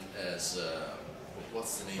conceived as,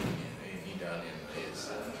 what's the name in Italian? Is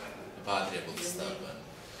patria potestà.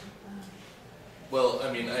 Well,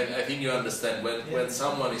 I think you understand, when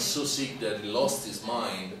someone is so sick that he lost his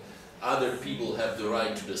mind, other people have the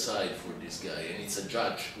right to decide for this guy, and it's a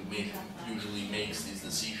judge who usually makes this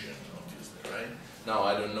decision, obviously, right? Now,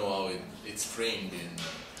 I don't know how it's framed in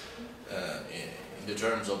the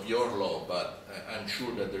terms of your law, but I'm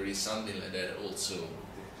sure that there is something like that also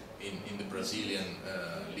in the Brazilian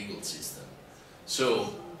legal system.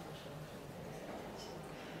 So,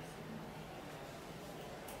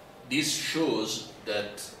 this shows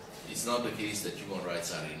that it's not the case that human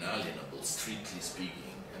rights are inalienable, strictly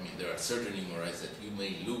speaking. I mean, there are certain human rights that you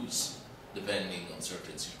may lose depending on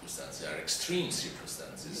certain circumstances. There are extreme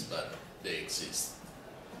circumstances, but they exist.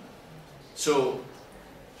 So,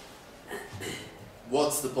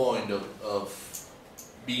 what's the point of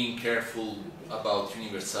being careful about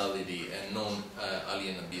universality and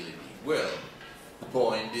non-alienability? Well, the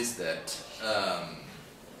point is that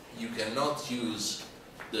you cannot use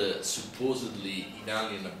the supposedly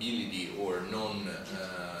inalienability or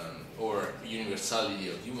or universality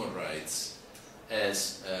of human rights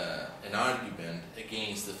as an argument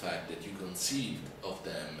against the fact that you conceive of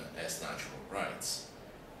them as natural rights.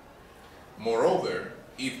 Moreover,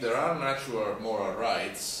 if there are natural moral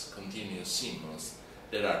rights, continues Simmons,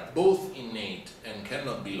 that are both innate and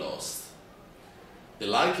cannot be lost, the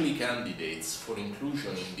likely candidates for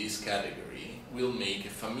inclusion in this category will make a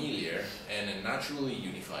familiar and a naturally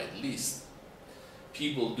unified list.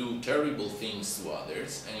 People do terrible things to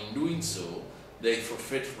others, and in doing so, they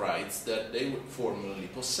forfeit rights that they formerly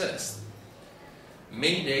possessed.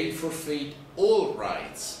 May they forfeit all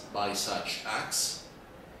rights by such acts,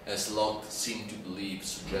 as Locke seemed to believe,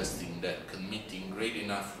 suggesting that committing great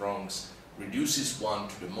enough wrongs reduces one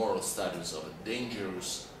to the moral status of a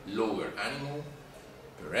dangerous lower animal?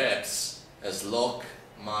 Perhaps, as Locke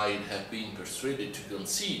might have been persuaded to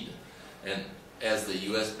concede, and as the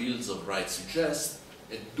US Bills of Rights suggest,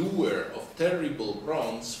 a doer of terrible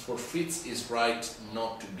wrongs forfeits his right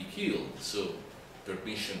not to be killed. So,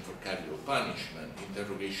 permission for capital punishment,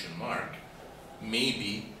 interrogation mark.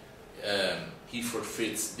 Maybe he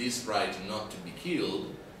forfeits this right not to be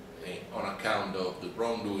killed on account of the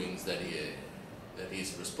wrongdoings that he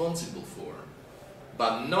is responsible for,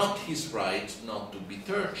 but not his right not to be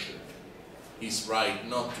tortured, his right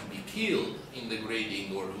not to be killed in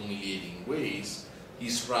degrading or humiliating ways,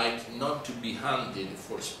 his right not to be hunted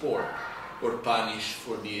for sport or punished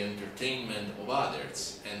for the entertainment of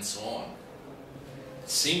others, and so on.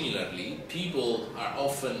 Similarly, people are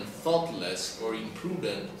often thoughtless or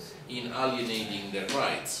imprudent in alienating their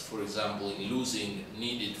rights, for example, in losing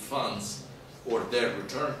needed funds or their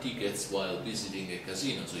return tickets while visiting a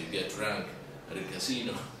casino. So you get drunk at a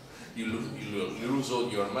casino, you lose all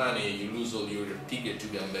your money, you lose all your ticket to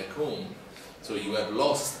come back home, so you have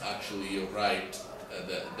lost actually your right,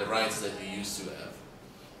 the rights that you used to have.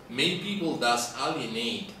 May people thus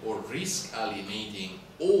alienate or risk alienating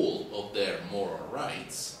all of their moral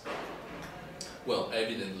rights? Well,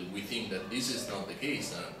 evidently we think that this is not the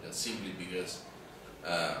case, simply because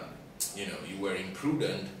you were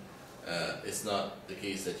imprudent. It's not the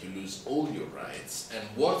case that you lose all your rights. And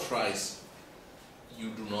what rights you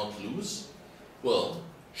do not lose? Well,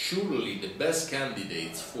 surely the best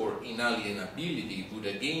candidates for inalienability would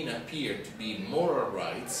again appear to be moral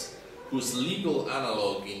rights whose legal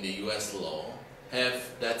analog in the US law have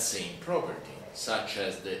that same property, such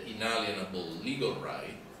as the inalienable legal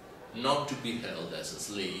right not to be held as a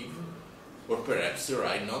slave, or perhaps the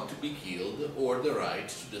right not to be killed, or the right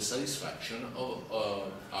to the satisfaction of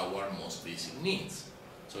our most basic needs.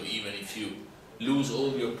 So even if you lose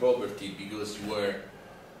all your property because you were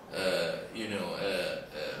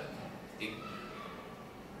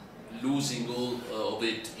losing all of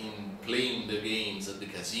it in playing the games at the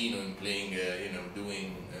casino, in playing,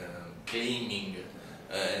 claiming,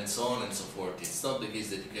 and so on and so forth. It's not the case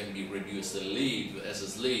that you can be reduced as a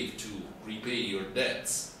slave to repay your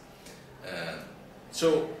debts.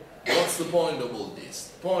 So, what's the point of all this?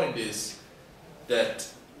 The point is that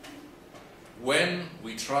when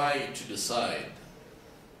we try to decide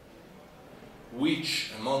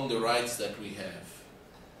which among the rights that we have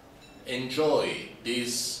enjoy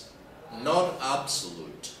this not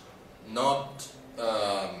absolute,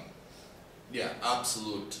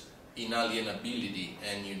 absolute inalienability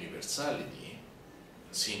and universality,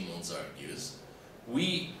 Simmons argues,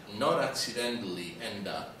 we not accidentally end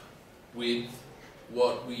up with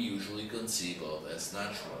what we usually conceive of as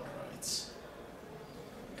natural rights.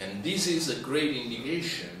 And this is a great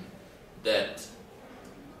indication that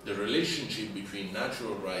the relationship between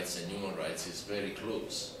natural rights and human rights is very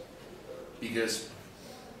close, because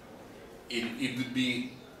it would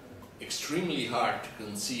be extremely hard to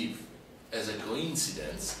conceive as a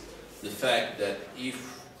coincidence the fact that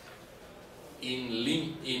if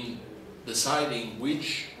in deciding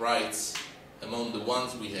which rights among the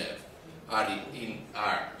ones we have are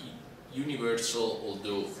universal,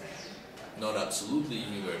 although not absolutely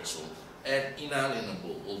universal, and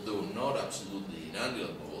inalienable, although not absolutely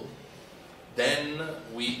inalienable, then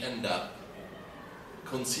we end up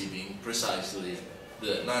conceiving precisely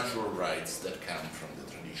the natural rights that come from the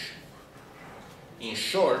tradition. In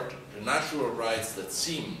short, the natural rights that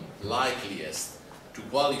seem likeliest to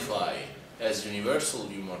qualify as universal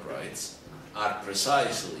human rights are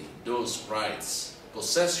precisely those rights,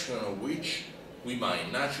 possession of which we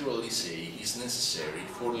might naturally say is necessary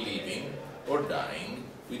for living or dying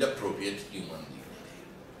with appropriate human dignity.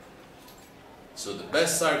 So the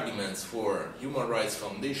best arguments for human rights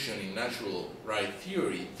foundation in natural right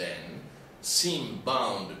theory then seem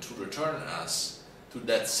bound to return us to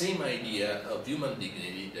that same idea of human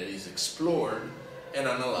dignity that is explored and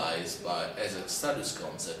analyzed as a status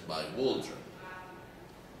concept by Waldron.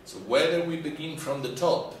 So whether we begin from the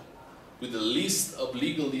top with a list of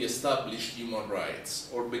legally established human rights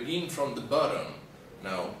or begin from the bottom,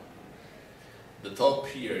 now the top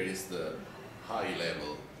here is the high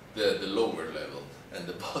level, the lower level, and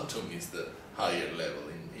the bottom is the higher level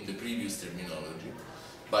in the previous terminology,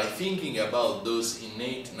 by thinking about those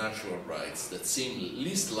innate natural rights that seem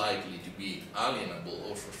least likely to be alienable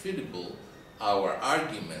or forfeitable, our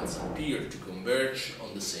arguments appear to converge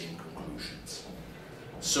on the same conclusions.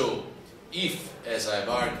 So, if, as I've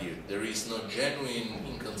argued, there is no genuine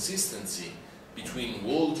inconsistency between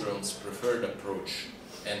Waldron's preferred approach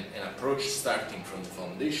and an approach starting from the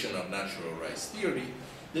foundation of natural rights theory,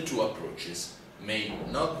 the two approaches may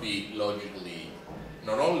not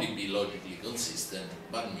only be logically consistent,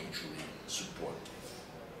 but mutually supportive.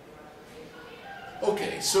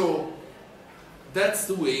 Okay, so that's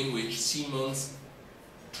the way in which Simons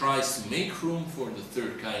tries to make room for the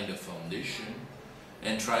third kind of foundation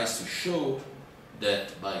and tries to show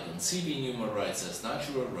that by conceiving human rights as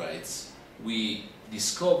natural rights, we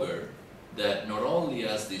discover that not only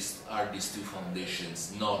are these two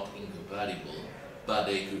foundations not incompatible, but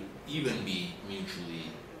they could even be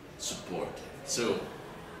mutually supportive. So,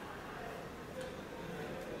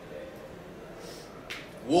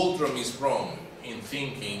 Waldron is wrong in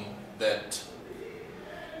thinking that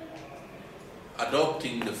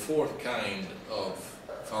adopting the fourth kind of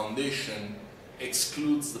foundation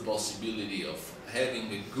excludes the possibility of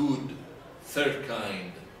having a good third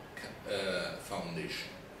kind foundation.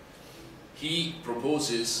 He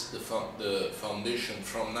proposes the foundation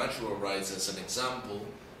from natural rights as an example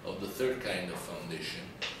of the third kind of foundation,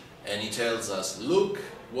 and he tells us, look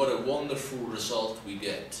what a wonderful result we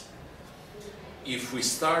get. If we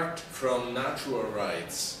start from natural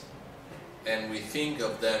rights and we think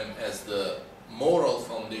of them as the moral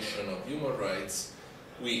foundation of human rights,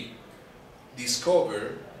 we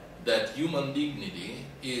discover that human dignity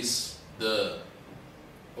is the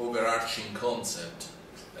overarching concept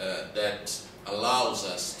that allows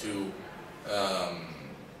us to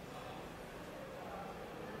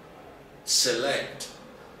select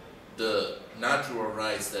the natural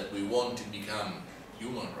rights that we want to become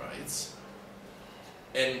human rights,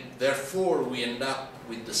 and therefore we end up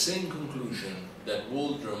with the same conclusion that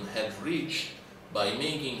Waldron had reached by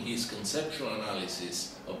making his conceptual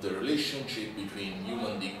analysis of the relationship between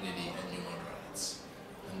human dignity and human rights.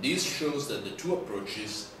 And this shows that the two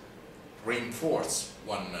approaches reinforce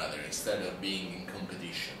one another instead of being in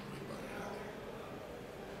competition with one another.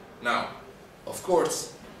 Now, of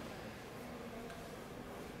course,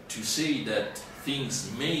 to say that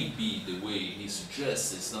things may be the way he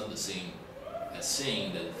suggests is not the same as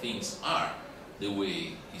saying that things are the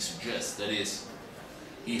way he suggests. That is,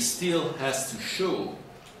 he still has to show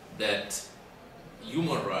that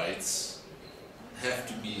human rights have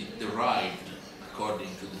to be derived according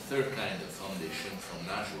to the third kind of foundation from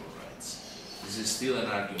natural rights. This is still an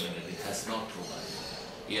argument that he has not provided.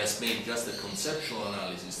 He has made just a conceptual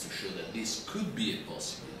analysis to show that this could be a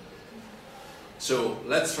possibility. So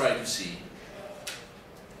let's try to see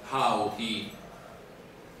how he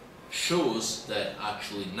shows that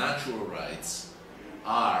actually natural rights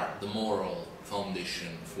are the moral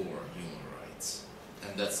foundation for human rights.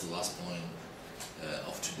 And that's the last point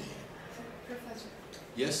of today. Professor?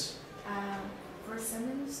 Yes? For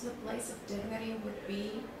Simons, the place of dignity would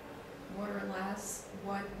be more or less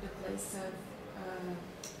what the place of,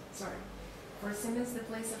 for Simons, the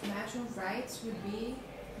place of natural rights would be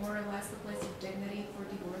more or less the place of dignity for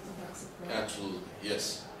the Orthodox approach. Absolutely,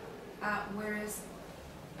 yes. Whereas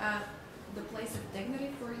the place of dignity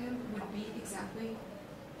for him would be exactly.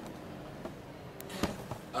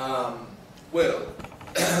 Well,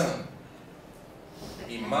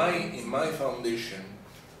 in my foundation,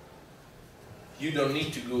 you don't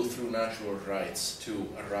need to go through natural rights to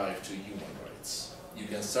arrive to human rights. You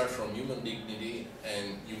can start from human dignity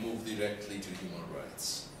and you move directly to human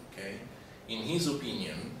rights. Okay? In his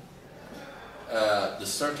opinion, the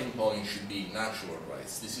starting point should be natural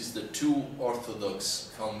rights. This is the two orthodox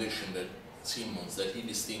foundation that Simmons that he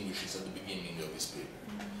distinguishes at the beginning of his paper.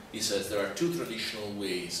 He says there are two traditional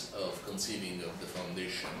ways of conceiving of the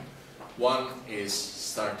foundation. One is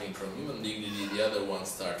starting from human dignity, the other one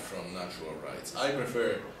starts from natural rights.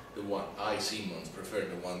 Simmons, prefer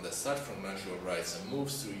the one that starts from natural rights and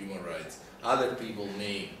moves through human rights. Other people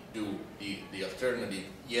may do the alternative,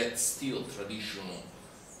 yet still traditional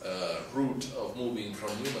route of moving from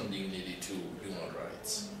human dignity to human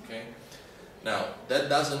rights. Okay? Now, that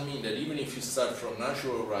doesn't mean that even if you start from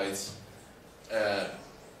natural rights,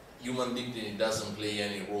 human dignity doesn't play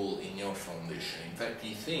any role in your foundation. In fact,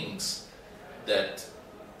 he thinks that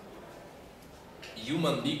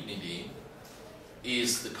human dignity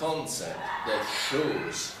is the concept that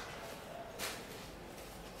shows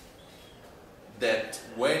that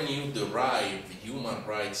when you derive human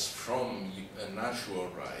rights from natural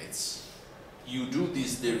rights, you do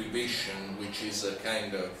this derivation, which is a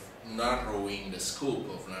kind of narrowing the scope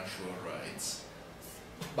of natural rights,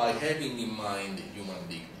 by having in mind human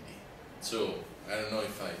dignity. So, I don't know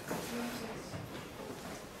if I...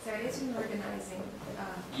 So it is an organizing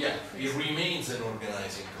yeah, it remains an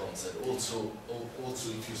organizing concept, also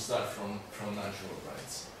if you start from natural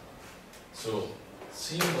rights. So,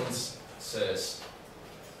 Simmons says,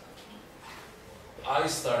 I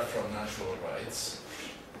start from natural rights,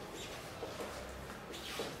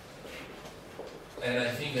 and I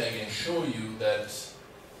think I can show you that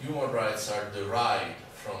human rights are derived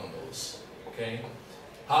from those. Okay?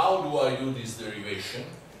 How do I do this derivation?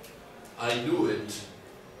 I do it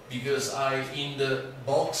because in the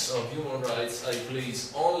box of human rights, I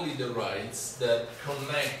place only the rights that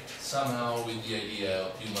connect somehow with the idea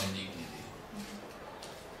of human dignity.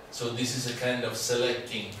 So this is a kind of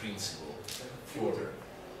selecting principle. Filter.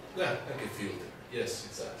 Yeah, like a filter. Yes,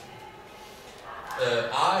 exactly.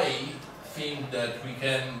 I think that we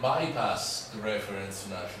can bypass the reference to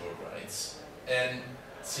natural rights and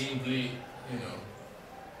simply,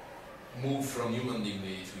 move from human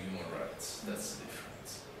dignity to human rights. That's the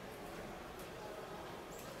difference.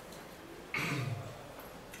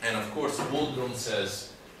 And of course, Waldron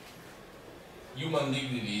says human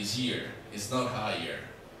dignity is here, is not higher.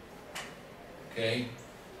 Okay?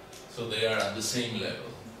 So they are at the same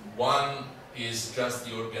level. One is just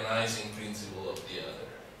the organizing principle of the other.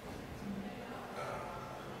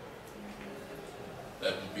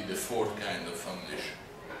 That would be the fourth kind of foundation.